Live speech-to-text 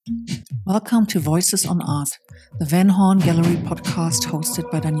Welcome to Voices on Art, the Van Horn Gallery podcast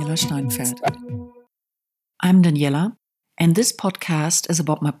hosted by Daniela Steinfeld. I'm Daniela, and this podcast is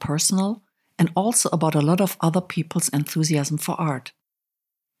about my personal and also about a lot of other people's enthusiasm for art.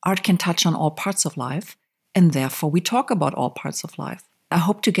 Art can touch on all parts of life, and therefore we talk about all parts of life. I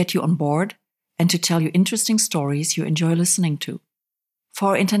hope to get you on board and to tell you interesting stories you enjoy listening to. For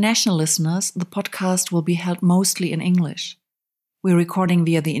our international listeners, the podcast will be held mostly in English. We're recording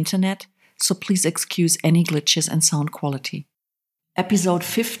via the internet, so please excuse any glitches and sound quality. Episode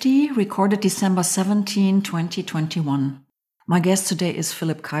 50, recorded December 17, 2021. My guest today is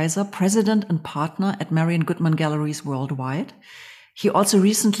Philipp Kaiser, president and partner at Marian Goodman Galleries Worldwide. He also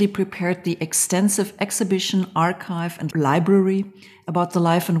recently prepared the extensive exhibition, archive, and library about the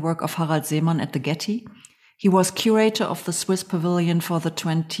life and work of Harald Seemann at the Getty. He was curator of the Swiss Pavilion for the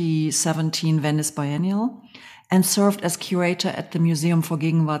 2017 Venice Biennial and served as curator at the Museum for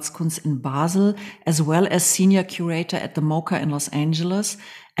Gegenwartskunst in Basel, as well as senior curator at the MoCA in Los Angeles.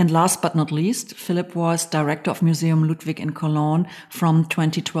 And last but not least, Philipp was director of Museum Ludwig in Cologne from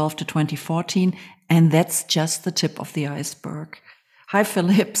 2012 to 2014. And that's just the tip of the iceberg. Hi,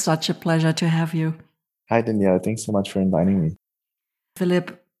 Philipp. Such a pleasure to have you. Hi, Daniela. Thanks so much for inviting me.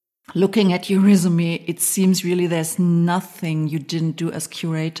 Philipp, looking at your resume, it seems really there's nothing you didn't do as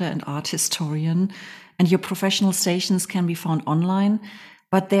curator and art historian. And your professional stations can be found online,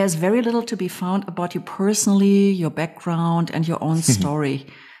 but there's very little to be found about you personally, your background, and your own story.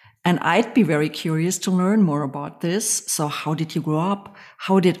 And I'd be very curious to learn more about this. So how did you grow up?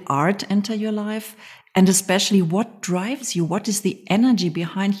 How did art enter your life? And especially, what drives you? What is the energy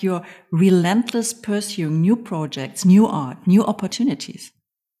behind your relentless pursuing new projects, new art, new opportunities?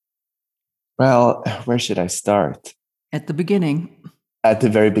 Well, where should I start? At the beginning. At the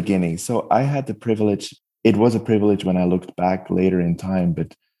very beginning. So I had the privilege, it was a privilege when I looked back later in time,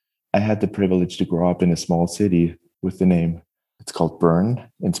 but I had the privilege to grow up in a small city with the name, it's called Bern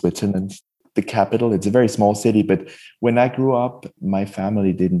in Switzerland, the capital. It's a very small city, but when I grew up, my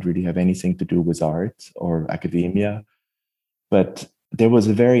family didn't really have anything to do with art or academia. But there was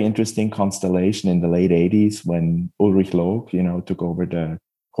a very interesting constellation in the late 80s when Ulrich Loog, took over the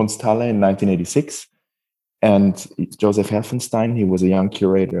Kunsthalle in 1986. And Joseph Helfenstein, he was a young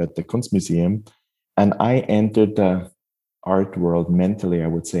curator at the Kunstmuseum. And I entered the art world mentally, I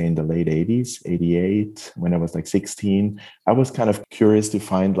would say, in the late 80s, 88, when I was like 16. I was kind of curious to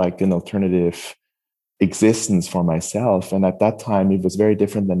find like an alternative existence for myself. And at that time, it was very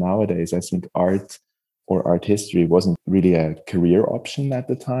different than nowadays. I think art or art history wasn't really a career option at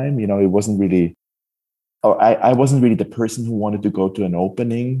the time. It wasn't really, or I wasn't really the person who wanted to go to an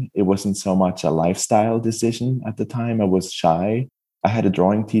opening. It wasn't so much a lifestyle decision at the time. I was shy. I had a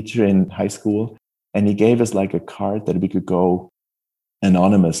drawing teacher in high school, and he gave us like a card that we could go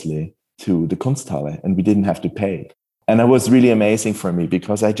anonymously to the Kunsthalle, and we didn't have to pay. And it was really amazing for me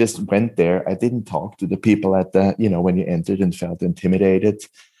because I just went there. I didn't talk to the people at the, when you entered, and felt intimidated.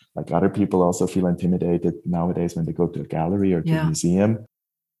 Like other people also feel intimidated nowadays when they go to a gallery or to a museum.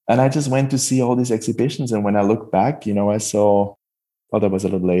 And I just went to see all these exhibitions. And when I look back, I saw, that was a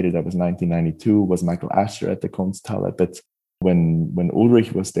little later, that was 1992, was Michael Asher at the Kunsthalle. But when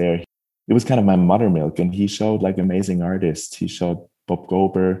Ulrich was there, it was kind of my buttermilk. And he showed like amazing artists. He showed Bob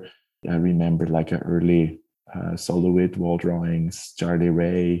Gober. I remember like an early soloid wall drawings, Charlie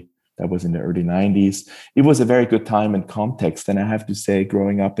Ray. That was in the early 90s. It was a very good time and context. And I have to say,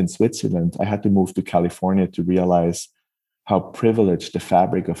 growing up in Switzerland, I had to move to California to realize how privileged the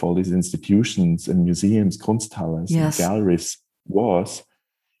fabric of all these institutions and museums, Kunsthallen, and galleries was,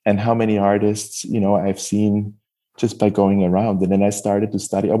 and how many artists, I've seen just by going around. And then I started to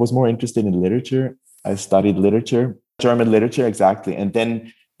study. I was more interested in literature. I studied literature, German literature, exactly. And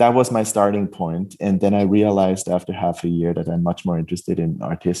then that was my starting point. And then I realized after half a year that I'm much more interested in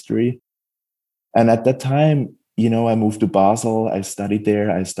art history. And at that time, I moved to Basel. I studied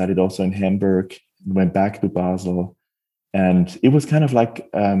there. I studied also in Hamburg, went back to Basel. And it was kind of like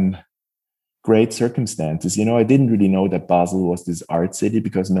great circumstances. I didn't really know that Basel was this art city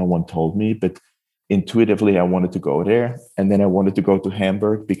because no one told me, but intuitively I wanted to go there. And then I wanted to go to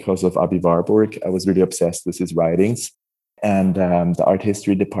Hamburg because of Abi Warburg. I was really obsessed with his writings. And the art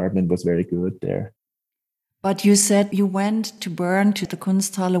history department was very good there. But you said you went to Bern, to the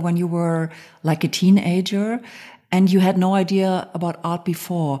Kunsthalle, when you were like a teenager, and you had no idea about art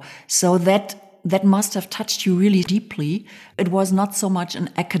before. So that must have touched you really deeply. It was not so much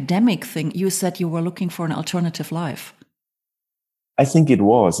an academic thing. You said you were looking for an alternative life. I think it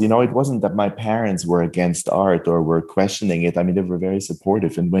was. It wasn't that my parents were against art or were questioning it. I mean, they were very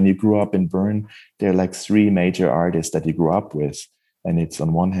supportive. And when you grew up in Bern, there are like three major artists that you grew up with. And it's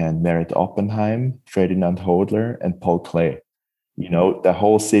on one hand, Merit Oppenheim, Ferdinand Hodler, and Paul Klee. You know, the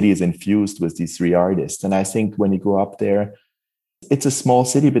whole city is infused with these three artists. And I think when you go up there, it's a small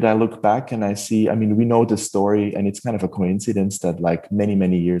city, but I look back and I see, I mean, we know the story, and it's kind of a coincidence that like many,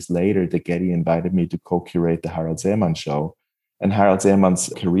 many years later, the Getty invited me to co-curate the Harald Seemann show. And Harald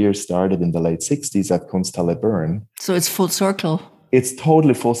Seemann's career started in the late 60s at Kunsthalle Bern. So it's full circle. It's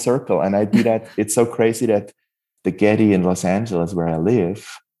totally full circle. And I do that. It's so crazy that the Getty in Los Angeles, where I live,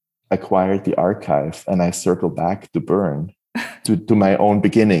 acquired the archive, and I circled back to Bern. To my own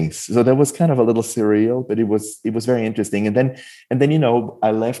beginnings. So that was kind of a little surreal, but it was very interesting. And then, you know,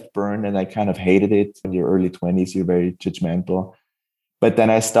 I left Bern and I kind of hated it. In your early 20s, you're very judgmental. But then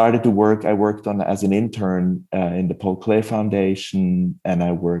I started to work. I worked as an intern in the Paul Klee Foundation, and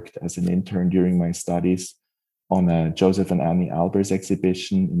I worked as an intern during my studies on a Joseph and Annie Albers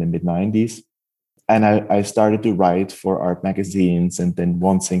exhibition in the mid-90s. And I started to write for art magazines, and then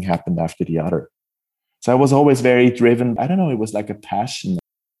one thing happened after the other. So I was always very driven. I don't know, it was like a passion.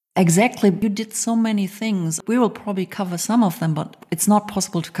 Exactly. You did so many things. We will probably cover some of them, but it's not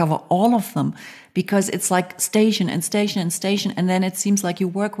possible to cover all of them because it's like station and station and station. And then it seems like you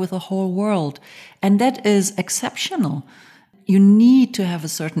work with the whole world. And that is exceptional. You need to have a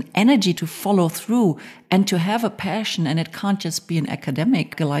certain energy to follow through and to have a passion. And it can't just be an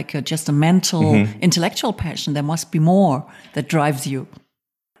academic, like just a mental, intellectual passion. There must be more that drives you.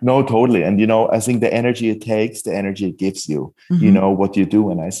 No, totally. And, you know, I think the energy it takes, the energy it gives you, you know, what you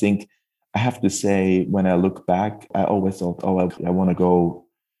do. And I think I have to say, when I look back, I always thought, I want to go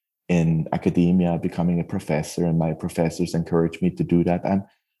in academia, becoming a professor. And my professors encouraged me to do that. And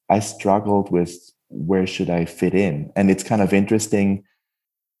I struggled with where should I fit in? And it's kind of interesting.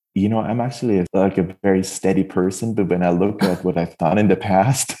 You know, I'm actually a very steady person, but when I look at what I've done in the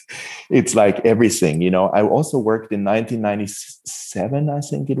past, it's like everything. You know, I also worked in 1997, I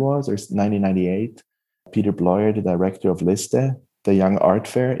think it was, or 1998. Peter Bloyer, the director of Liste, the Young Art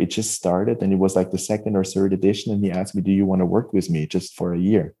Fair, it just started, and it was like the second or third edition. And he asked me, "Do you want to work with me just for a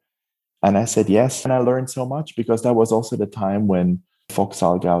year?" And I said yes. And I learned so much because that was also the time when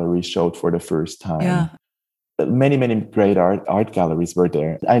Vauxhall Gallery showed for the first time. Yeah. Many, many great art galleries were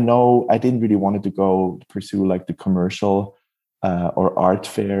there. I know I didn't really want to go pursue like the commercial or art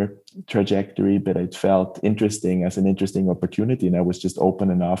fair trajectory, but it felt interesting as an interesting opportunity. And I was just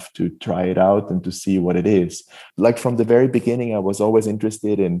open enough to try it out and to see what it is. Like from the very beginning, I was always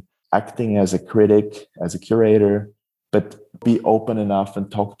interested in acting as a critic, as a curator, but be open enough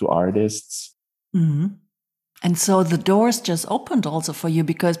and talk to artists. Mm-hmm. And so the doors just opened also for you,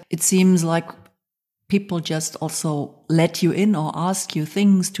 because it seems like people just also let you in or ask you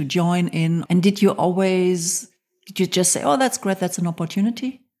things to join in. And did you just say, "Oh, that's great, that's an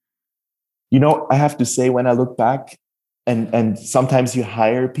opportunity"? You know, I have to say, when I look back, and sometimes you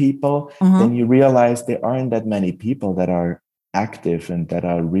hire people, then you realize there aren't that many people that are active and that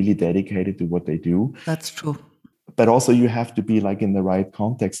are really dedicated to what they do. That's true. But also you have to be like in the right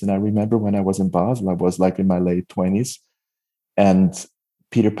context. And I remember when I was in Basel, I was like in my late 20s, and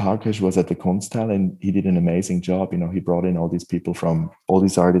Peter Parkash was at the Kunsthalle, and he did an amazing job. You know, he brought in all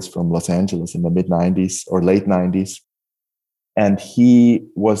these artists from Los Angeles in the mid 90s or late 90s. And he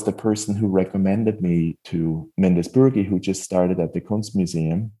was the person who recommended me to Mendes Burgi, who just started at the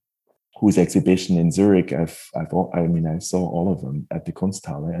Kunstmuseum, whose exhibition in Zurich, I saw all of them at the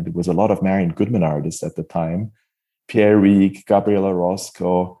Kunsthalle. And it was a lot of Marion Goodman artists at the time. Pierre Rieg, Gabriela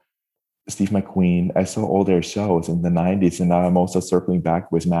Roscoe, Steve McQueen. I saw all their shows in the 90s. And now I'm also circling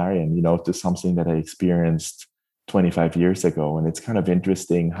back with Marion, you know, to something that I experienced 25 years ago. And it's kind of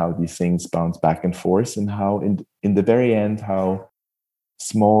interesting how these things bounce back and forth, and how in the very end, how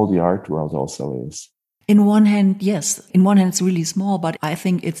small the art world also is. In one hand, yes. In one hand, it's really small, but I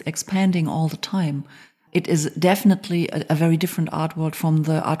think it's expanding all the time. It is definitely a very different art world from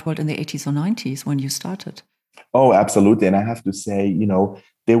the art world in the 80s or 90s when you started. Oh, absolutely. And I have to say, you know,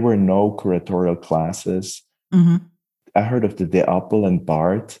 there were no curatorial classes. I heard of the De Appel and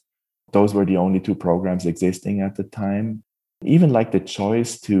Bart. Those were the only two programs existing at the time. Even like the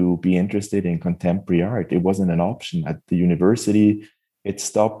choice to be interested in contemporary art, it wasn't an option. At the university, it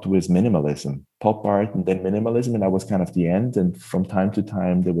stopped with minimalism, pop art, and then minimalism. And that was kind of the end. And from time to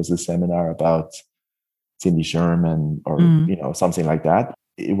time, there was a seminar about Cindy Sherman or, you know, something like that.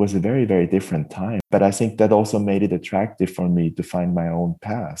 It was a very, very different time. But I think that also made it attractive for me to find my own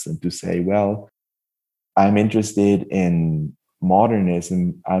path and to say, well, I'm interested in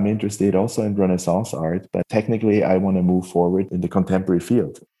modernism. I'm interested also in Renaissance art, but technically I want to move forward in the contemporary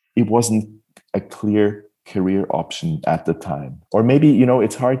field. It wasn't a clear career option at the time. Or maybe, you know,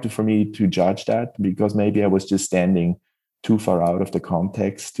 it's hard for me to judge that, because maybe I was just standing too far out of the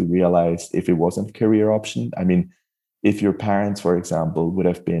context to realize if it wasn't a career option. I mean, if your parents, for example, would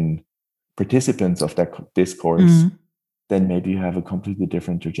have been participants of that discourse, then maybe you have a completely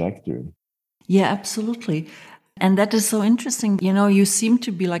different trajectory. Yeah, absolutely. And that is so interesting. You know, you seem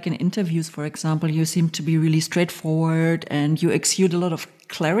to be like in interviews, for example, you seem to be really straightforward and you exude a lot of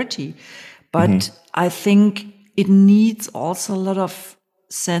clarity. But I think it needs also a lot of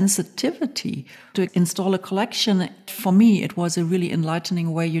sensitivity to install a collection. For me, it was a really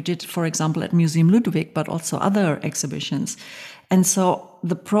enlightening way you did, for example, at Museum Ludwig, but also other exhibitions. And so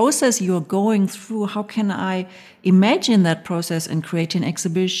the process you're going through, how can I imagine that process in creating an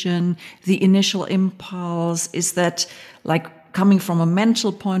exhibition? The initial impulse, is that like coming from a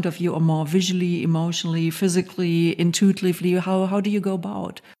mental point of view or more visually, emotionally, physically, intuitively? How do you go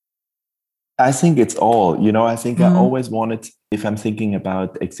about? I think it's all, I think I always wanted, if I'm thinking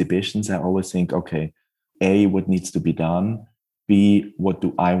about exhibitions, I always think, okay, A, what needs to be done? B, what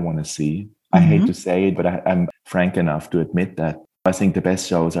do I want to see? I hate to say it, but I'm frank enough to admit that. I think the best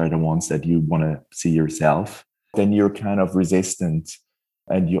shows are the ones that you want to see yourself. Then you're kind of resistant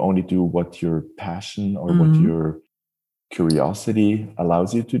and you only do what your passion or what your curiosity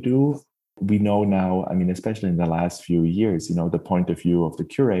allows you to do. We know now, I mean, especially in the last few years, the point of view of the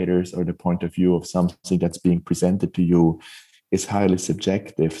curators or the point of view of something that's being presented to you is highly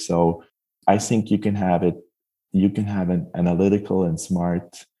subjective. So I think you can have an analytical and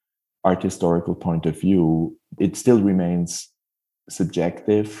smart art historical point of view. It still remains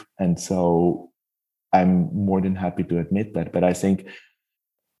subjective. And so I'm more than happy to admit that. But I think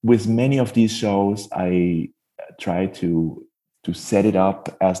with many of these shows, I try to set it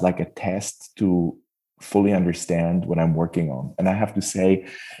up as like a test to fully understand what I'm working on. And I have to say,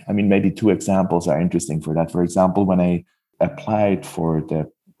 I mean, maybe two examples are interesting for that. For example, when I applied for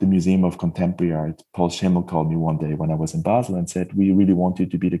the Museum of Contemporary Art, Paul Schimmel called me one day when I was in Basel and said, we really want you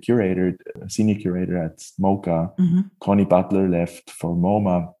to be the curator, senior curator at MoCA. Connie Butler left for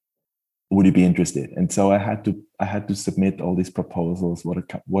MoMA. Would you be interested? And so I had to submit all these proposals.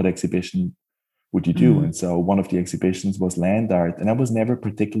 What exhibition would you do? And so one of the exhibitions was land art. And I was never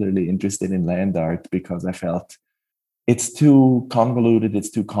particularly interested in land art because I felt it's too convoluted,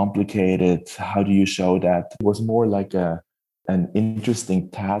 it's too complicated. How do you show that? It was more like an interesting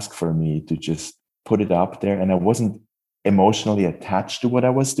task for me to just put it up there. And I wasn't emotionally attached to what I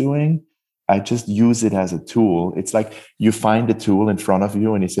was doing. I just use it as a tool. It's like you find a tool in front of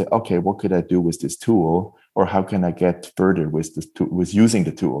you and you say, okay, what could I do with this tool? Or how can I get further with this with using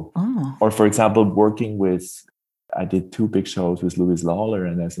the tool? Or for example, I did 2 big shows with Louise Lawler,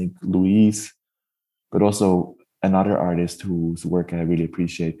 and I think Louise, but also another artist whose work I really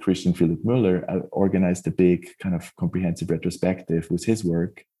appreciate, Christian Philipp Müller, organized a big kind of comprehensive retrospective with his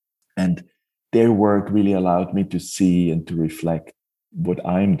work. And their work really allowed me to see and to reflect what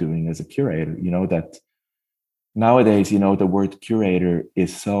I'm doing as a curator. That nowadays, the word curator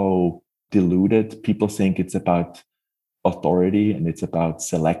is so diluted. People think it's about authority and it's about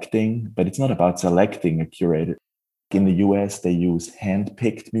selecting, but it's not about selecting a curator. In the US, they use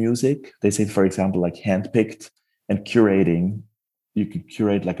hand-picked music. They say, for example, like hand-picked and curating. You could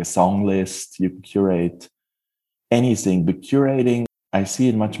curate like a song list, you could curate anything, but curating, I see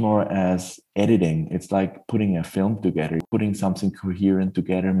it much more as editing. It's like putting a film together, putting something coherent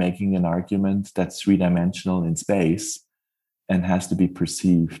together, making an argument that's 3-dimensional in space and has to be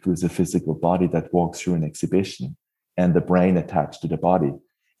perceived with a physical body that walks through an exhibition and the brain attached to the body.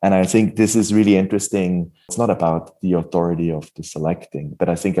 And I think this is really interesting. It's not about the authority of the selecting, but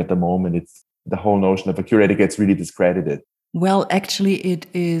I think at the moment, it's the whole notion of a curator gets really discredited. Well, actually, it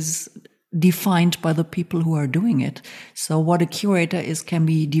is defined by the people who are doing it. So what a curator is can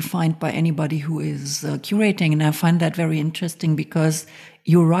be defined by anybody who is curating. And I find that very interesting because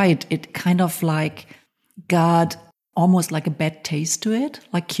you're right. It kind of like got almost like a bad taste to it,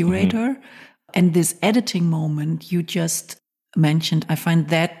 like curator. And this editing moment you just mentioned, I find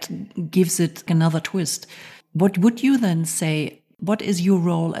that gives it another twist. What would you then say? What is your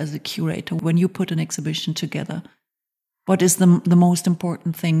role as a curator when you put an exhibition together? What is the most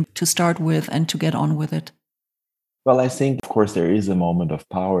important thing to start with and to get on with it? Well, I think, of course, there is a moment of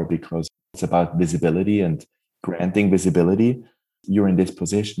power because it's about visibility and granting visibility. You're in this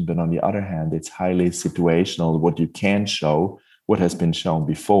position, but on the other hand, it's highly situational. What you can show, what has been shown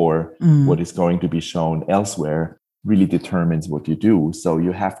before, what is going to be shown elsewhere really determines what you do. So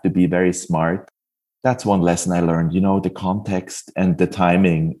you have to be very smart. That's one lesson I learned. The context and the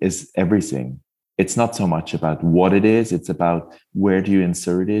timing is everything. It's not so much about what it is, it's about where do you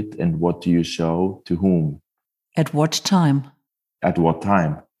insert it and what do you show to whom. At what time? At what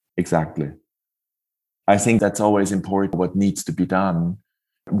time, exactly. I think that's always important, what needs to be done.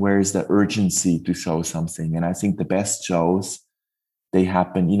 Where is the urgency to show something? And I think the best shows, they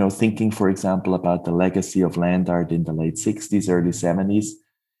happen, thinking, for example, about the legacy of land art in the late 60s, early 70s,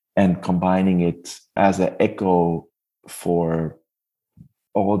 and combining it as an echo for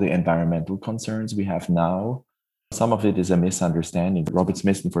all the environmental concerns we have now. Some of it is a misunderstanding. Robert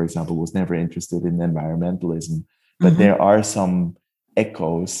Smithson, for example, was never interested in environmentalism, but there are some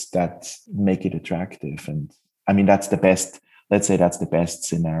echoes that make it attractive. And I mean, that's the best, let's say that's the best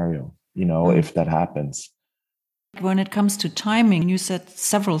scenario, if that happens. When it comes to timing, you said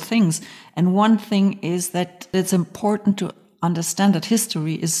several things. And one thing is that it's important to understand that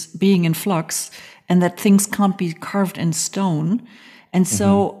history is being in flux and that things can't be carved in stone. And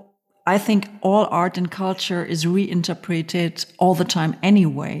so I think all art and culture is reinterpreted all the time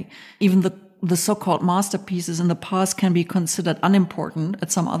anyway. Even the so-called masterpieces in the past can be considered unimportant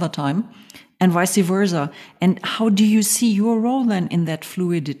at some other time, and vice versa. And how do you see your role then in that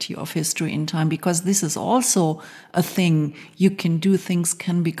fluidity of history in time? Because this is also a thing you can do. Things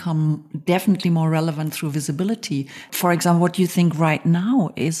can become definitely more relevant through visibility. For example, what you think right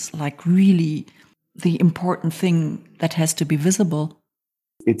now is like really the important thing that has to be visible.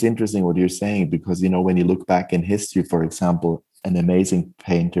 It's interesting what you're saying, because, when you look back in history, for example, an amazing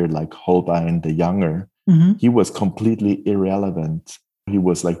painter like Holbein the Younger, he was completely irrelevant. He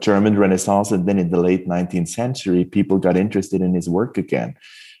was like German Renaissance. And then in the late 19th century, people got interested in his work again.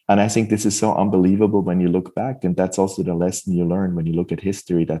 And I think this is so unbelievable when you look back. And that's also the lesson you learn when you look at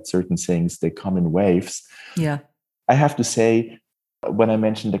history, that certain things, they come in waves. Yeah. I have to say, when I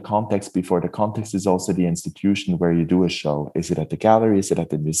mentioned the context before, the context is also the institution where you do a show. Is it at the gallery? Is it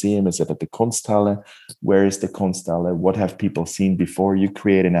at the museum? Is it at the Kunsthalle? Where is the Kunsthalle? What have people seen before? You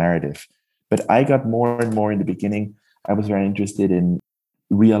create a narrative. But I got more and more in the beginning. I was very interested in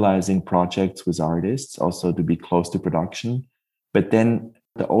realizing projects with artists, also to be close to production. But then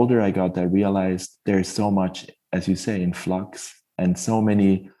the older I got, I realized there's so much, as you say, in flux, and so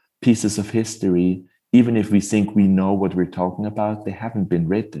many pieces of history. Even if we think we know what we're talking about, they haven't been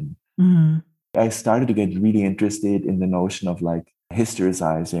written. I started to get really interested in the notion of like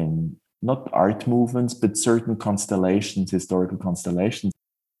historicizing, not art movements, but certain constellations, historical constellations.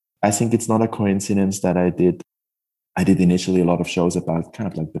 I think it's not a coincidence that I did initially a lot of shows about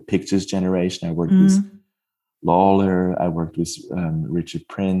kind of like the pictures generation. I worked with Lawler, I worked with Richard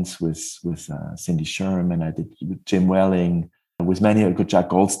Prince, with Cindy Sherman, I did with Jim Welling, with many, a good Jack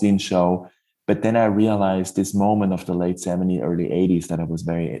Goldstein show. But then I realized this moment of the late 70s, early 80s that I was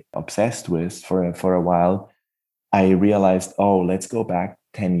very obsessed with for a while. I realized, let's go back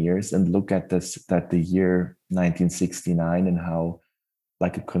 10 years and look at the year 1969 and how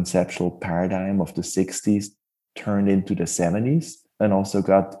like a conceptual paradigm of the 60s turned into the 70s and also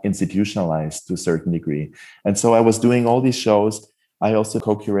got institutionalized to a certain degree. And so I was doing all these shows. I also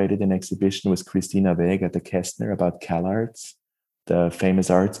co-curated an exhibition with Christina Weg at the Kestner about CalArts, the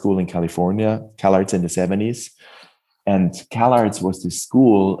famous art school in California, CalArts in the 70s. And CalArts was the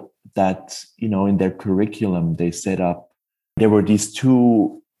school that, in their curriculum, they set up, there were these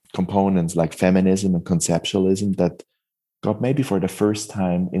two components like feminism and conceptualism that got maybe for the first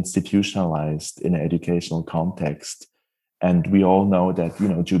time institutionalized in an educational context. And we all know that,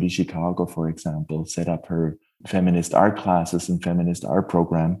 Judy Chicago, for example, set up her feminist art classes and feminist art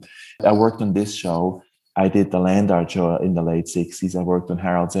program. I worked on this show. I did the land art show in the late 60s. I worked on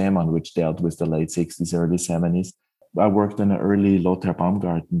Harold Zeman, which dealt with the late 60s, early 70s. I worked on an early Lothar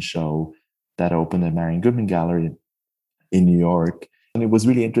Baumgarten show that opened at Marion Goodman Gallery in New York. And it was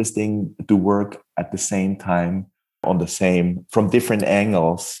really interesting to work at the same time from different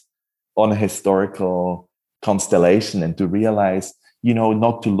angles on a historical constellation, and to realize,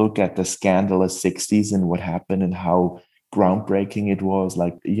 not to look at the scandalous 60s and what happened and how groundbreaking it was,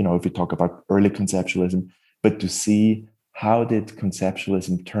 like, if you talk about early conceptualism, but to see how did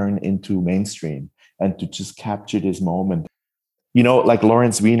conceptualism turn into mainstream, and to just capture this moment. Like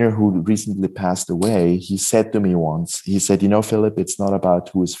Lawrence Weiner, who recently passed away, he said to me once, he said, Philip, it's not about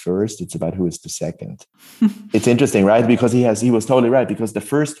who is first, it's about who is the second. It's interesting, right? Because he was totally right, because the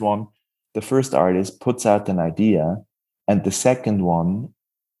first artist puts out an idea, and the second one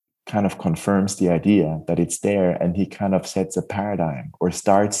kind of confirms the idea that it's there, and he kind of sets a paradigm or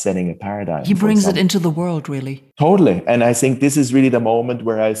starts setting a paradigm. He brings it into the world, really. Totally. And I think this is really the moment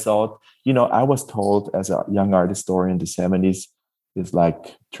where I thought, I was told as a young art historian, the 70s is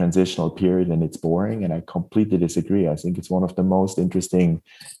like transitional period and it's boring. And I completely disagree. I think it's one of the most interesting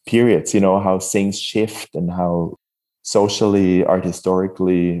periods, how things shift and how socially, art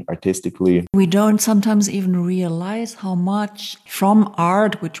historically, artistically. We don't sometimes even realize how much from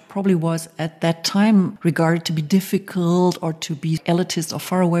art, which probably was at that time regarded to be difficult or to be elitist or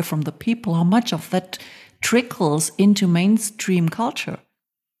far away from the people, how much of that trickles into mainstream culture.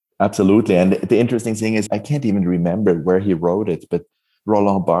 Absolutely. And the interesting thing is, I can't even remember where he wrote it, but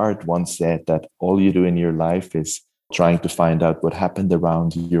Roland Barthes once said that all you do in your life is trying to find out what happened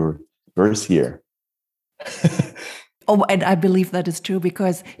around your birth year. Oh, and I believe that is true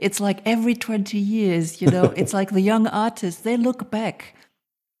because it's like every 20 years, it's like the young artists, they look back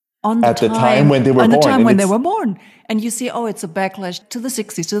on the time when they were born. The time when they were born. And you see, oh, it's a backlash to the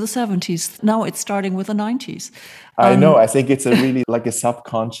 60s, to the 70s. Now it's starting with the 90s. I know. I think it's a really like a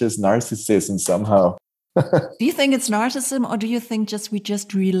subconscious narcissism somehow. Do you think it's narcissism, or do you think we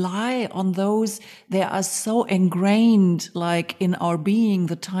just rely on those? They are so ingrained like in our being,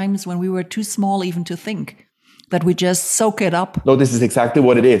 the times when we were too small even to think, that we just soak it up? No, this is exactly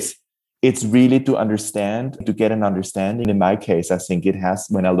what it is. It's really to understand, to get an understanding. In my case, I think it has,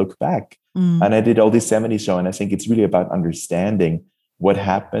 when I look back, and I did all these 70s show, and I think it's really about understanding what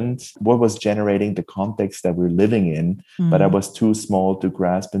happened, what was generating the context that we're living in, but I was too small to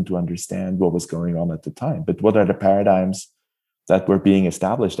grasp and to understand what was going on at the time. But what are the paradigms that were being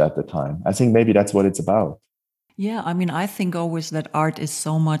established at the time? I think maybe that's what it's about. Yeah, I mean, I think always that art is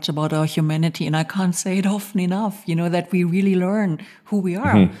so much about our humanity, and I can't say it often enough, that we really learn who we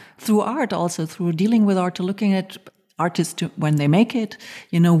are through art, also through dealing with art, looking at artists when they make it,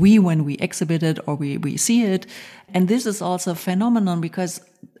 we when we exhibit it or we see it. And this is also a phenomenon because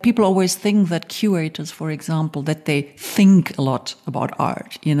people always think that curators, for example, that they think a lot about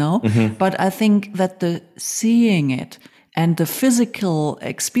art, But I think that the seeing it and the physical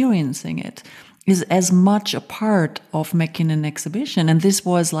experiencing it is as much a part of making an exhibition. And this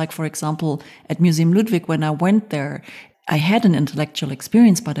was like, for example, at Museum Ludwig, when I went there, I had an intellectual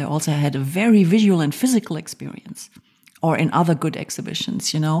experience, but I also had a very visual and physical experience, or in other good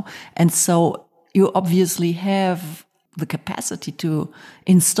exhibitions, And so you obviously have the capacity to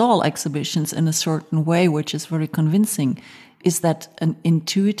install exhibitions in a certain way, which is very convincing. Is that an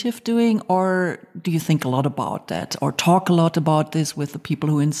intuitive doing, or do you think a lot about that, or talk a lot about this with the people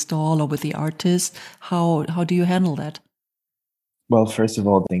who install or with the artists? How do you handle that? Well, first of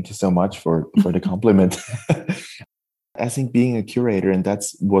all, thank you so much for the compliment. I think being a curator, and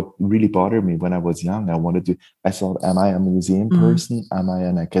that's what really bothered me when I was young. I thought, am I a museum person? Am I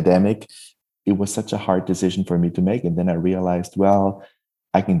an academic? It was such a hard decision for me to make. And then I realized, well,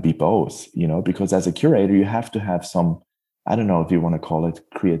 I can be both, because as a curator, you have to have some, I don't know if you want to call it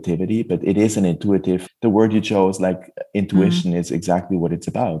creativity, but it is an intuitive. The word you chose, like intuition, is exactly what it's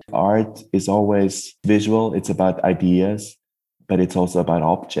about. Art is always visual. It's about ideas, but it's also about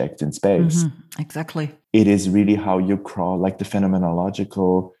objects in space. Exactly. It is really how you crawl, like the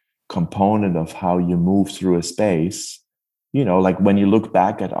phenomenological component of how you move through a space. Like when you look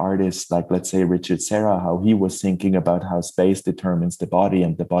back at artists, like let's say Richard Serra, how he was thinking about how space determines the body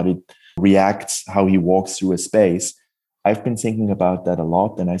and the body reacts, how he walks through a space. I've been thinking about that a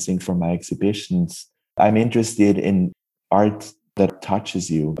lot. And I think for my exhibitions, I'm interested in art that touches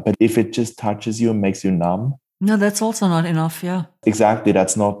you. But if it just touches you and makes you numb, no, that's also not enough. Yeah, exactly.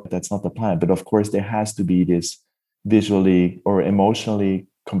 That's not the plan. But of course, there has to be this visually or emotionally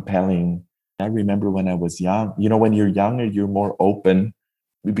compelling. I remember when I was young, when you're younger, you're more open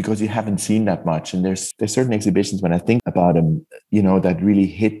because you haven't seen that much. And there's certain exhibitions when I think about them, that really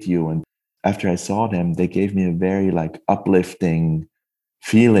hit you. And after I saw them, they gave me a very like uplifting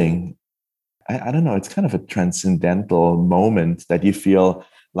feeling. I don't know. It's kind of a transcendental moment that you feel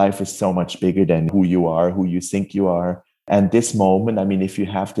life is so much bigger than who you are, who you think you are. And this moment, I mean, if you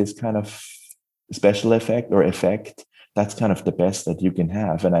have this kind of special effect, that's kind of the best that you can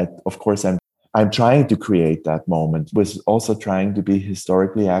have. And of course, I'm trying to create that moment, with also trying to be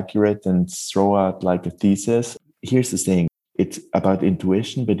historically accurate and throw out like a thesis. Here's the thing. It's about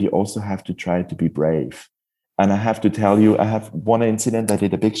intuition, but you also have to try to be brave. And I have to tell you, I have one incident. I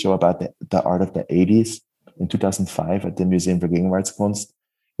did a big show about the art of the 80s in 2005 at the Museum für Gegenwartskunst.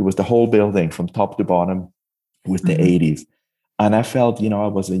 It was the whole building from top to bottom with the 80s. And I felt, I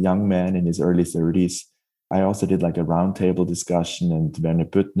was a young man in his early 30s. I also did like a roundtable discussion, and Werner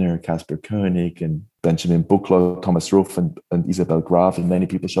Büttner, Caspar Koenig, and Benjamin Buchloh, Thomas Ruff, and Isabel Graf, and many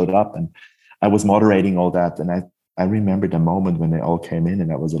people showed up. And I was moderating all that. And I remember the moment when they all came in,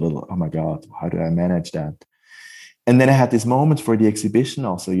 and I was a little, oh my God, how do I manage that? And then I had this moment for the exhibition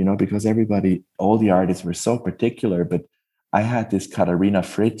also, because all the artists were so particular, but I had this Katharina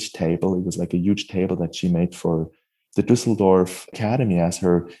Fritsch table. It was like a huge table that she made for the Düsseldorf Academy as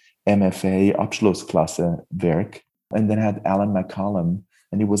her MFA Abschlussklasse work. And then I had Alan McCollum,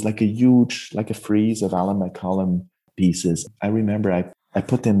 and it was like a huge, like a frieze of Alan McCollum pieces. I remember I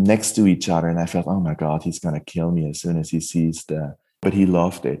put them next to each other and I felt, oh my God, he's going to kill me as soon as he sees but he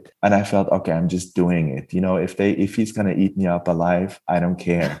loved it. And I felt, okay, I'm just doing it. If he's going to eat me up alive, I don't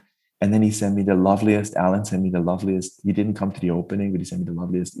care. And then he sent me the loveliest, Alan sent me the loveliest, he didn't come to the opening, but he sent me the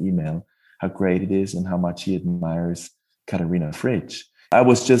loveliest email, how great it is and how much he admires Katharina Fritsch. I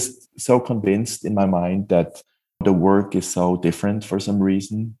was just so convinced in my mind that the work is so different for some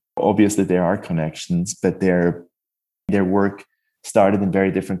reason. Obviously, there are connections, but their work started in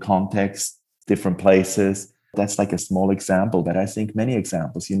very different contexts, different places. That's like a small example, but I think many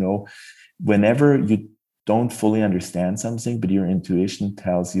examples, whenever you don't fully understand something, but your intuition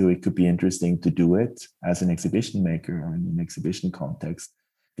tells you it could be interesting to do it as an exhibition maker or in an exhibition context,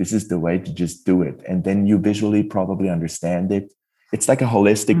 this is the way to just do it. And then you visually probably understand it. It's like a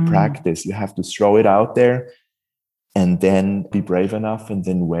holistic practice. You have to throw it out there and then be brave enough and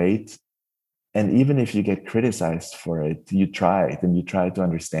then wait. And even if you get criticized for it, you try it and you try to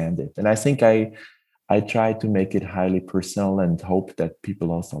understand it. And I think I try to make it highly personal and hope that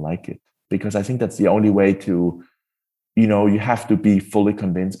people also like it, because I think that's the only way to, you have to be fully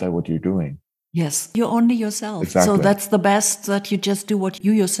convinced by what you're doing. Yes, you're only yourself. Exactly. So that's the best, that you just do what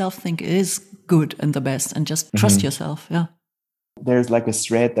you yourself think is good and the best and just trust yourself. Yeah. There's like a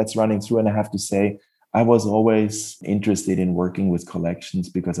thread that's running through. And I have to say, I was always interested in working with collections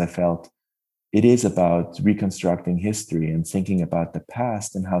because I felt it is about reconstructing history and thinking about the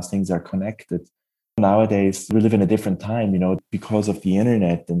past and how things are connected. Nowadays, we live in a different time, because of the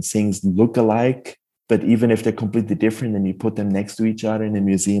internet, and things look alike. But even if they're completely different and you put them next to each other in a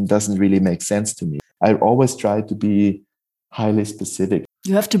museum, doesn't really make sense to me. I always try to be highly specific.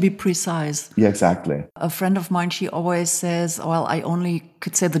 You have to be precise. Yeah, exactly. A friend of mine, she always says, well, I only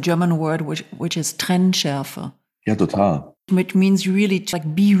could say the German word, which is Trennschärfe. Yeah, total. Which means really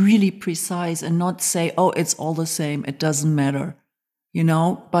be really precise and not say, oh, it's all the same, it doesn't matter,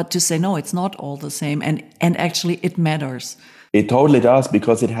 but to say, no, it's not all the same. And actually it matters. It totally does,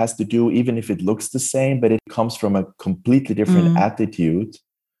 because it has to do, even if it looks the same, but it comes from a completely different attitude,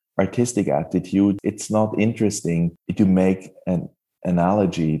 artistic attitude. It's not interesting to make an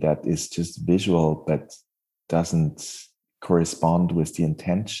analogy that is just visual, but doesn't correspond with the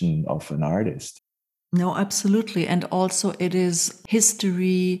intention of an artist. No, absolutely. And also it is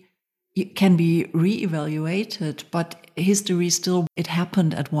history. It can be reevaluated, but history still, it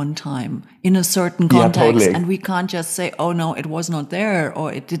happened at one time in a certain context. Yeah, totally. And we can't just say, oh no, it was not there,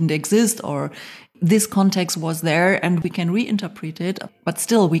 or it didn't exist, or this context was there, and we can reinterpret it, but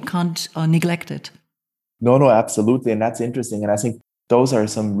still we can't neglect it. No, absolutely. And that's interesting. And I think those are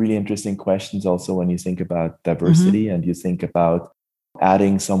some really interesting questions also when you think about diversity and you think about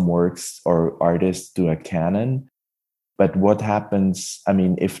adding some works or artists to a canon. But what happens,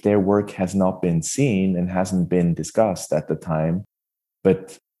 if their work has not been seen and hasn't been discussed at the time,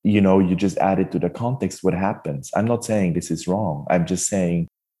 but, you just add it to the context, what happens? I'm not saying this is wrong. I'm just saying,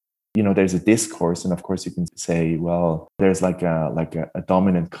 there's a discourse. And of course you can say, well, there's like a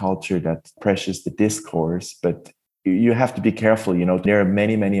dominant culture that pressures the discourse, but you have to be careful. There are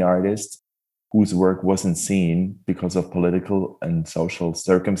many, many artists whose work wasn't seen because of political and social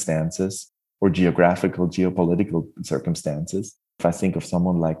circumstances, or geopolitical circumstances. If I think of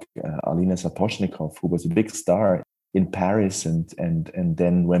someone like Alina Sapochnikov, who was a big star in Paris and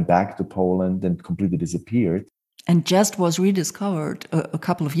then went back to Poland and completely disappeared. And just was rediscovered a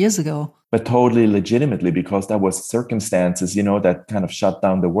couple of years ago. But totally legitimately, because that was circumstances, that kind of shut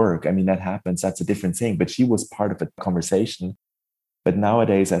down the work. That happens. That's a different thing. But she was part of a conversation. But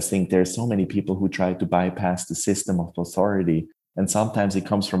nowadays, I think there's so many people who try to bypass the system of authority. And sometimes it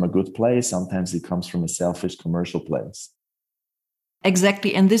comes from a good place. Sometimes it comes from a selfish commercial place.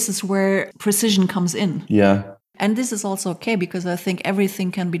 Exactly. And this is where precision comes in. Yeah. And this is also okay, because I think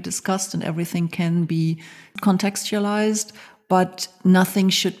everything can be discussed and everything can be contextualized, but nothing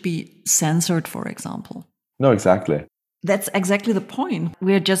should be censored, for example. No, exactly. That's exactly the point.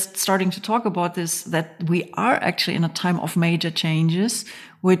 We're just starting to talk about this, that we are actually in a time of major changes,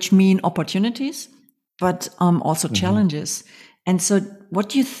 which mean opportunities, but also challenges. And so what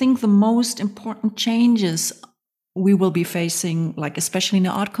do you think the most important changes we will be facing, like especially in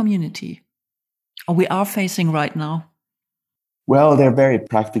the art community, or we are facing right now? Well, there are very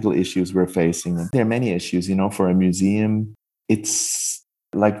practical issues we're facing. There are many issues, for a museum. It's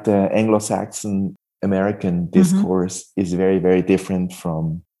like the Anglo-Saxon American discourse is very, very different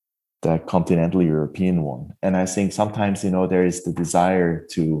from the continental European one. And I think sometimes, there is the desire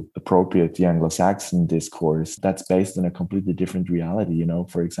to appropriate the Anglo-Saxon discourse that's based on a completely different reality.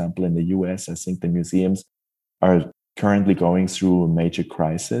 For example, in the US, I think the museums are currently going through a major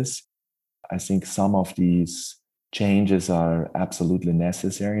crisis. I think some of these changes are absolutely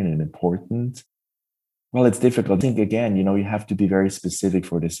necessary and important. Well, it's difficult. I think, again, you have to be very specific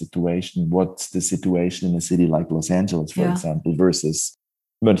for the situation. What's the situation in a city like Los Angeles, for example, versus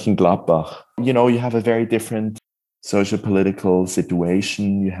Mönchengladbach? You have a very different social political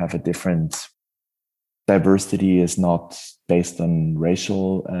situation. You have a different diversity is not based on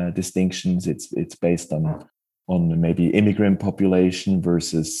racial distinctions. It's based on maybe immigrant population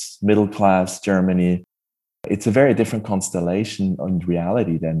versus middle class Germany. It's a very different constellation in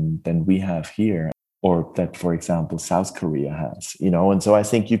reality than we have here, or that, for example, South Korea has. And so I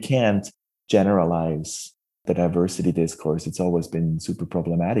think you can't generalize the diversity discourse. It's always been super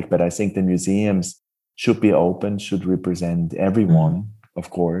problematic, but I think the museums should be open, should represent everyone,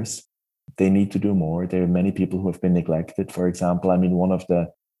 of course. They need to do more. There are many people who have been neglected. For example, one of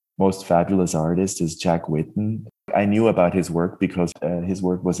the most fabulous artists is Jack Whitten. I knew about his work because his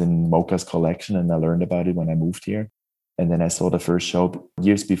work was in MoCA's collection, and I learned about it when I moved here. And then I saw the first show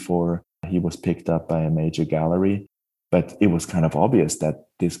years before he was picked up by a major gallery. But it was kind of obvious that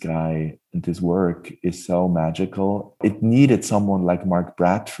this guy and this work is so magical. It needed someone like Mark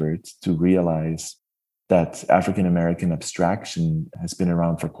Bradford to realize that African-American abstraction has been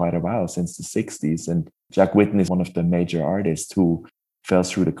around for quite a while, since the 60s. And Jack Whitten is one of the major artists who fell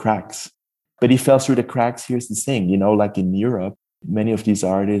through the cracks. But he fell through the cracks. Here's the thing, like in Europe, many of these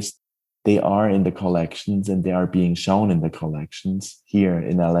artists, they are in the collections and they are being shown in the collections here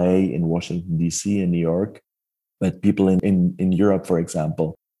in LA, in Washington, D.C., in New York. But people in Europe, for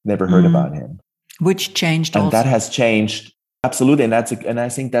example, never heard about him. Which changed and also. That has changed. Absolutely. And I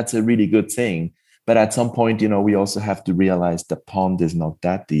think that's a really good thing. But at some point, we also have to realize the pond is not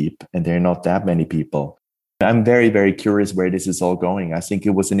that deep and there are not that many people. I'm very, very curious where this is all going. I think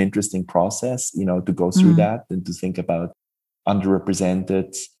it was an interesting process, to go through that and to think about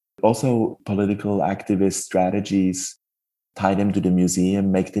underrepresented, also political activist strategies, tie them to the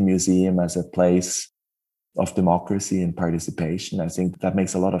museum, make the museum as a place of democracy and participation. I think that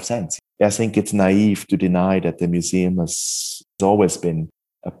makes a lot of sense. I think it's naive to deny that the museum has always been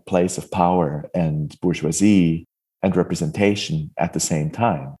a place of power and bourgeoisie and representation at the same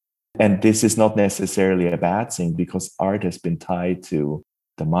time. And this is not necessarily a bad thing, because art has been tied to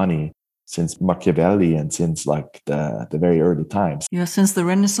the money since Machiavelli and since like the very early times. Yeah, since the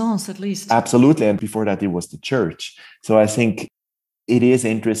Renaissance, at least. Absolutely. And before that, it was the church. So I think it is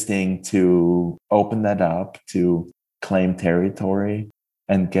interesting to open that up, to claim territory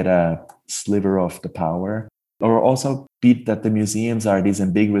and get a sliver of the power, or also be that the museums are these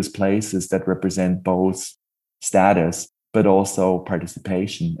ambiguous places that represent both status, but also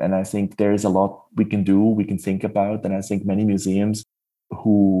participation. And I think there is a lot we can do, we can think about. And I think many museums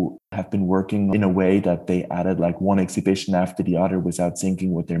who have been working in a way that they added like one exhibition after the other without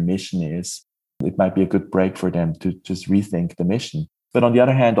thinking what their mission is, it might be a good break for them to just rethink the mission. But on the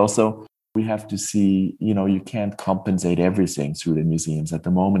other hand, also, we have to see, you can't compensate everything through the museums. At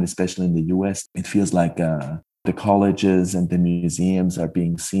the moment, especially in the US, it feels like the colleges and the museums are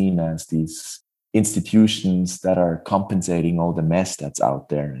being seen as these institutions that are compensating all the mess that's out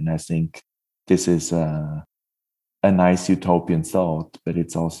there. And I think this is a nice utopian thought, but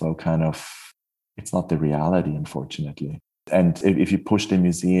it's also it's not the reality, unfortunately. And if you push the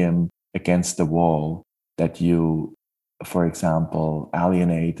museum against the wall, that you, for example,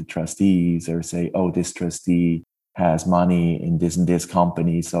 alienate the trustees or say, oh, this trustee has money in this and this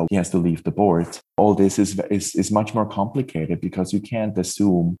company, so he has to leave the board. All this is much more complicated, because you can't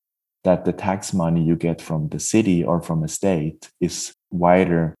assume that the tax money you get from the city or from a state is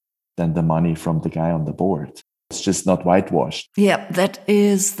wider than the money from the guy on the board. It's just not whitewashed. Yeah, that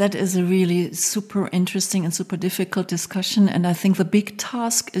is a really super interesting and super difficult discussion. And I think the big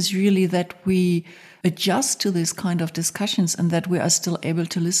task is really that we adjust to this kind of discussions and that we are still able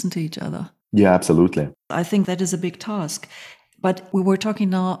to listen to each other. Yeah, absolutely. I think that is a big task. But we were talking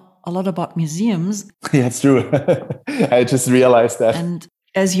now a lot about museums. Yeah, it's true. I just realized that. And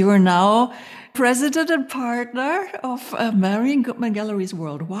as you are now president and partner of Marion Guttman Galleries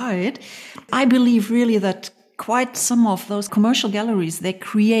Worldwide, I believe really that quite some of those commercial galleries, they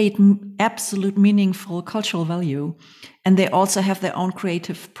create absolute meaningful cultural value. And they also have their own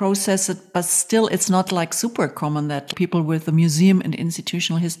creative process, but still it's not like super common that people with a museum and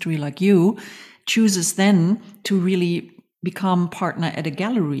institutional history like you chooses then to really become partner at a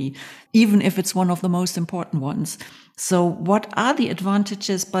gallery, even if it's one of the most important ones. So what are the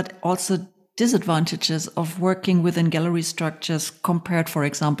advantages, but also disadvantages of working within gallery structures compared, for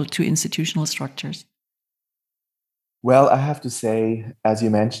example, to institutional structures? Well, I have to say, as you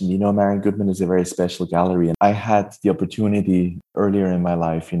mentioned, Marian Goodman is a very special gallery. And I had the opportunity earlier in my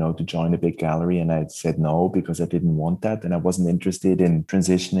life, to join a big gallery. And I said no because I didn't want that. And I wasn't interested in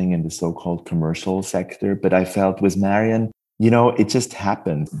transitioning in the so-called commercial sector. But I felt with Marian, it just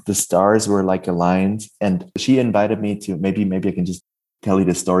happened. The stars were like aligned. And she invited me to maybe I can just tell you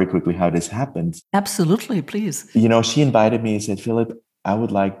the story quickly how this happened. Absolutely, please. She invited me and said, Philip, I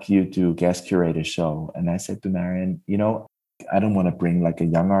would like you to guest curate a show. And I said to Marian, I don't want to bring like a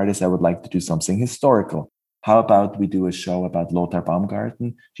young artist. I would like to do something historical. How about we do a show about Lothar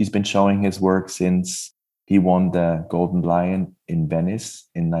Baumgarten? She's been showing his work since he won the Golden Lion in Venice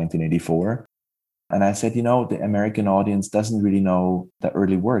in 1984. And I said, the American audience doesn't really know the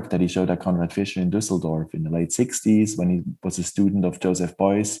early work that he showed at Conrad Fischer in Düsseldorf in the late 60s when he was a student of Joseph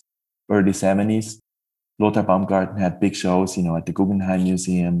Beuys, early 70s. Lothar Baumgarten had big shows, at the Guggenheim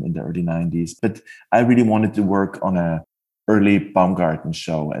Museum in the early 90s. But I really wanted to work on a early Baumgarten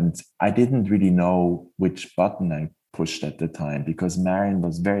show. And I didn't really know which button I pushed at the time because Marian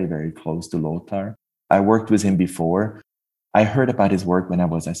was very, very close to Lothar. I worked with him before. I heard about his work when I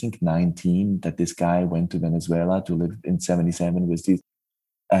was, I think, 19, that this guy went to Venezuela to live in 77 with these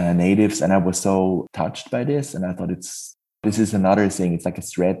natives. And I was so touched by this. And I thought this is another thing. It's like a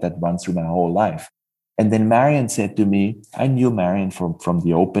thread that runs through my whole life. And then Marian said to me, I knew Marian from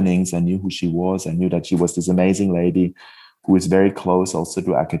the openings. I knew who she was. I knew that she was this amazing lady who is very close also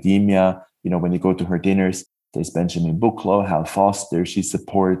to academia. When you go to her dinners, there's Benjamin Buchloh, Hal Foster. She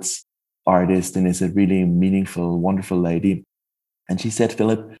supports artists and is a really meaningful, wonderful lady. And she said,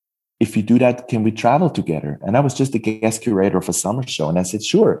 Philip, if you do that, can we travel together? And I was just a guest curator of a summer show. And I said,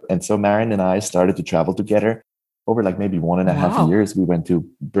 sure. And so Marian and I started to travel together over like maybe 1.5 years. We went to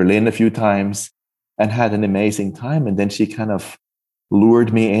Berlin a few times and had an amazing time. And then she kind of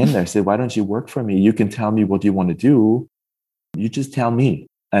lured me in there, said, why don't you work for me? You can tell me what you want to do. You just tell me.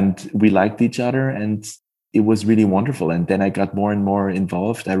 And we liked each other and it was really wonderful. And then I got more and more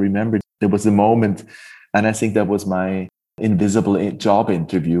involved. I remember there was a moment, and I think that was my invisible job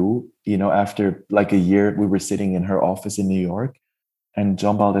interview. After like a year, we were sitting in her office in New York and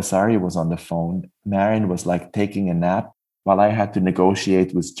John Baldessari was on the phone. Marian was like taking a nap while I had to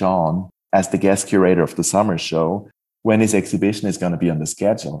negotiate with John as the guest curator of the summer show when his exhibition is going to be on the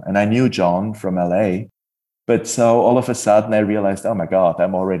schedule. And I knew John from LA. But so all of a sudden I realized, oh my God,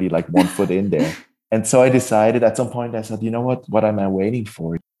 I'm already like 1 foot in there. And so I decided at some point, I said, you know what am I waiting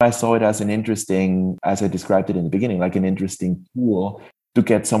for? I saw it as an interesting, as I described it in the beginning, like an interesting tool to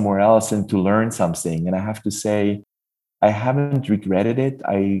get somewhere else and to learn something. And I have to say, I haven't regretted it.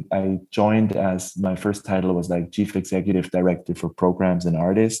 I joined as my first title was like Chief Executive Director for Programs and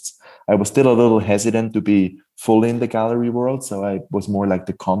Artists. I was still a little hesitant to be fully in the gallery world. So I was more like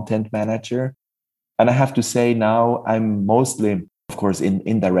the content manager. And I have to say now I'm mostly, of course,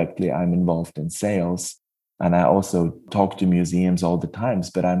 indirectly, I'm involved in sales. And I also talk to museums all the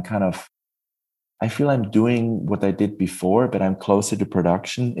times, but I feel I'm doing what I did before, but I'm closer to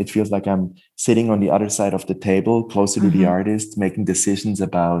production. It feels like I'm sitting on the other side of the table, closer to the artist, making decisions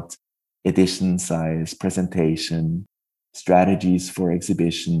about edition size, presentation, strategies for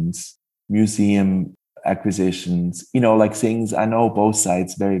exhibitions, museum acquisitions, like things I know both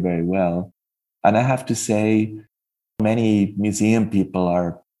sides very, very well. And I have to say, many museum people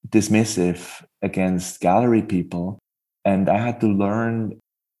are dismissive against gallery people. And I had to learn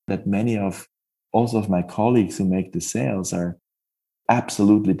that many of my colleagues who make the sales are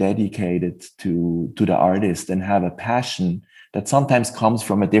absolutely dedicated to the artist and have a passion that sometimes comes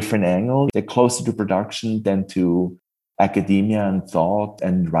from a different angle. They're closer to production than to academia and thought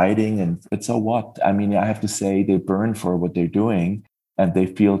and writing. But so what? I mean, I have to say they burn for what they're doing and they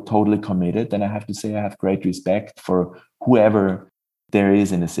feel totally committed. And I have to say I have great respect for whoever there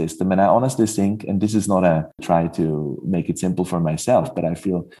is in the system. And I honestly think, and this is not a try to make it simple for myself, but I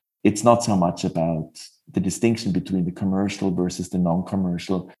feel it's not so much about the distinction between the commercial versus the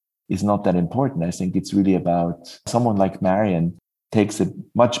non-commercial is not that important. I think it's really about someone like Marian takes a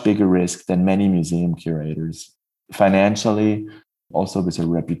much bigger risk than many museum curators financially, also with her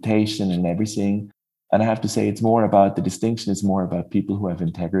reputation and everything. And I have to say, it's more about the distinction is more about people who have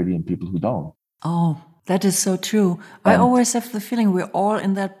integrity and people who don't. Oh, that is so true. I always have the feeling we're all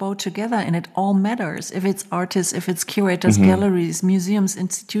in that boat together and it all matters. If it's artists, if it's curators, galleries, museums,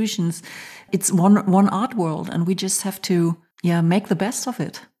 institutions, it's one art world and we just have to, make the best of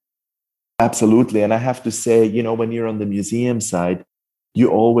it. Absolutely. And I have to say, when you're on the museum side, you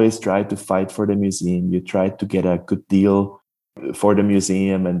always try to fight for the museum. You try to get a good deal for the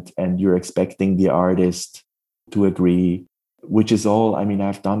museum and you're expecting the artist to agree. which is all, I mean,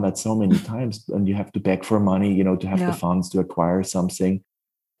 I've done that so many times, and you have to beg for money, to have the funds to acquire something.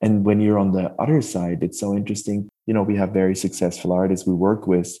 And when you're on the other side, it's so interesting. We have very successful artists we work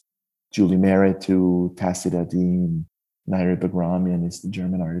with, Julie Merritt to Tacit Adim, Naira Bagramian is the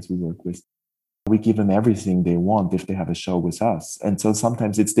German artist we work with. We give them everything they want if they have a show with us. And so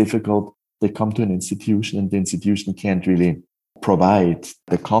sometimes it's difficult. They come to an institution and the institution can't really provide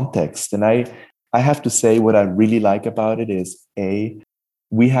the context. And I have to say, what I really like about it is,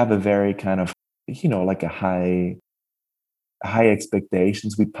 we have a very kind of, like a high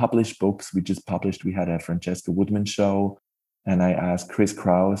expectations. We publish books. We had a Francesca Woodman show, and I asked Chris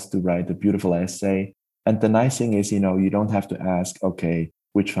Kraus to write a beautiful essay. And the nice thing is, you don't have to ask, okay,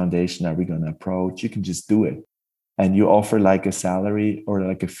 which foundation are we going to approach? You can just do it. And you offer like a salary or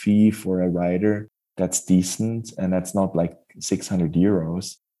like a fee for a writer that's decent, and that's not like 600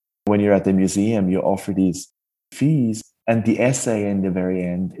 euros. When you're at the museum, you offer these fees, and the essay in the very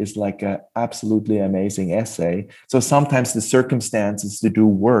end is like an absolutely amazing essay. So sometimes the circumstances to do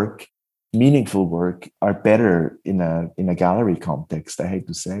work, meaningful work, are better in a gallery context. I hate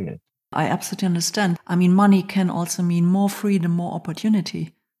to say it. I absolutely understand. I mean, money can also mean more freedom, more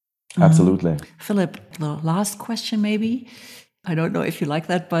opportunity. Absolutely. Philip, the last question maybe. I don't know if you like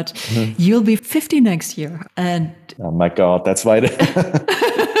that, but you'll be 50 next year. And oh my God, that's right.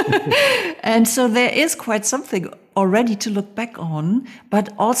 And so there is quite something already to look back on, but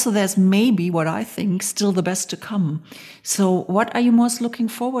also there's maybe, what I think, still the best to come. So what are you most looking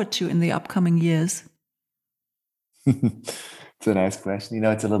forward to in the upcoming years? It's a nice question.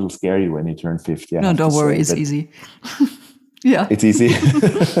 It's a little scary when you turn 50. No, don't worry. It's easy. Yeah. It's easy.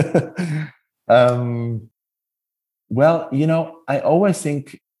 Well, I always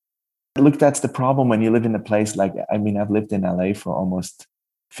think, look, that's the problem when you live in a place like, I've lived in LA for almost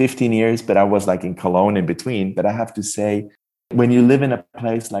 15 years, but I was like in Cologne in between. But I have to say, when you live in a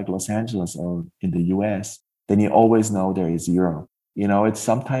place like Los Angeles or in the US, then you always know there is zero. It's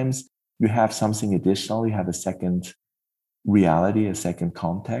sometimes you have something additional, you have a second reality, a second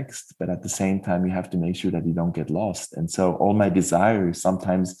context, but at the same time, you have to make sure that you don't get lost. And so all my desire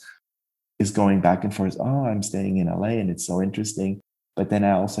sometimes is going back and forth. Oh, I'm staying in LA and it's so interesting. But then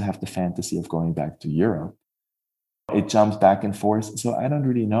I also have the fantasy of going back to Europe. It jumps back and forth. So I don't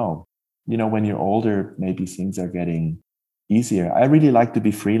really know. When you're older, maybe things are getting easier. I really like to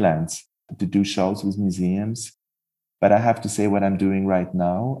be freelance, to do shows with museums. But I have to say what I'm doing right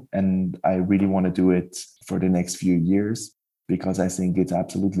now, and I really want to do it for the next few years because I think it's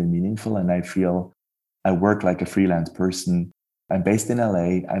absolutely meaningful. And I feel I work like a freelance person. I'm based in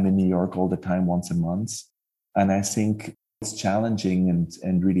LA. I'm in New York all the time, once a month. And I think it's challenging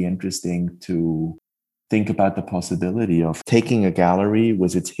and really interesting to think about the possibility of taking a gallery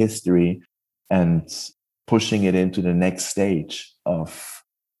with its history and pushing it into the next stage of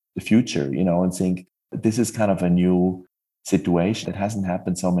the future, and think this is kind of a new situation. It hasn't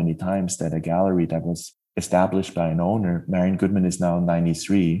happened so many times that a gallery that was established by an owner, Marion Goodman is now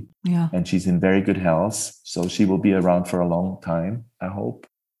 93, and she's in very good health. So she will be around for a long time, I hope.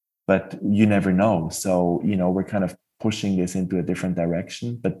 But you never know. So, we're kind of pushing this into a different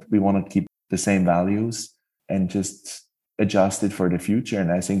direction, but we want to keep the same values and just adjust it for the future.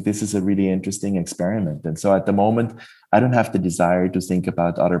 And I think this is a really interesting experiment. And so at the moment, I don't have the desire to think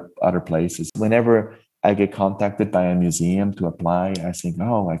about other places. Whenever I get contacted by a museum to apply, I think,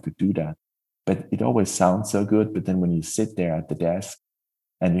 oh, I could do that. But it always sounds so good. But then when you sit there at the desk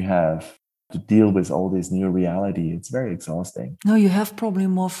and you have to deal with all this new reality, it's very exhausting. No, you have probably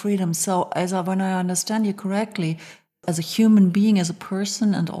more freedom. So when I understand you correctly, as a human being, as a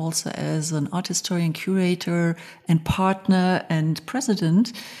person, and also as an art historian, curator, and partner and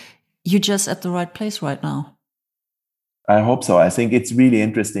president, you're just at the right place right now. I hope so. I think it's really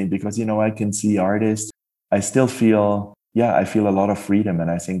interesting because, I can see artists. I still feel, I feel a lot of freedom.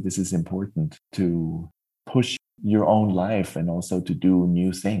 And I think this is important to push your own life and also to do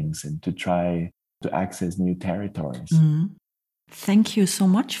new things and to try to access new territories. Mm-hmm. Thank you so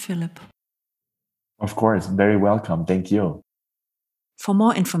much, Philip. Of course, very welcome. Thank you. For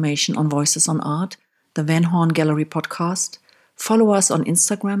more information on Voices on Art, the Van Horn Gallery podcast, follow us on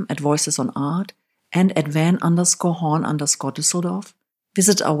Instagram at Voices on Art and at van_horn_Düsseldorf.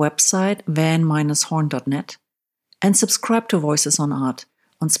 Visit our website van-horn.net and subscribe to Voices on Art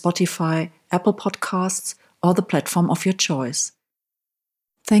on Spotify, Apple Podcasts, or the platform of your choice.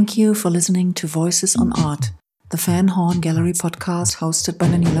 Thank you for listening to Voices on Art, the Van Horn Gallery podcast hosted by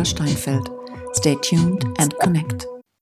Daniela Steinfeld. Stay tuned and connect.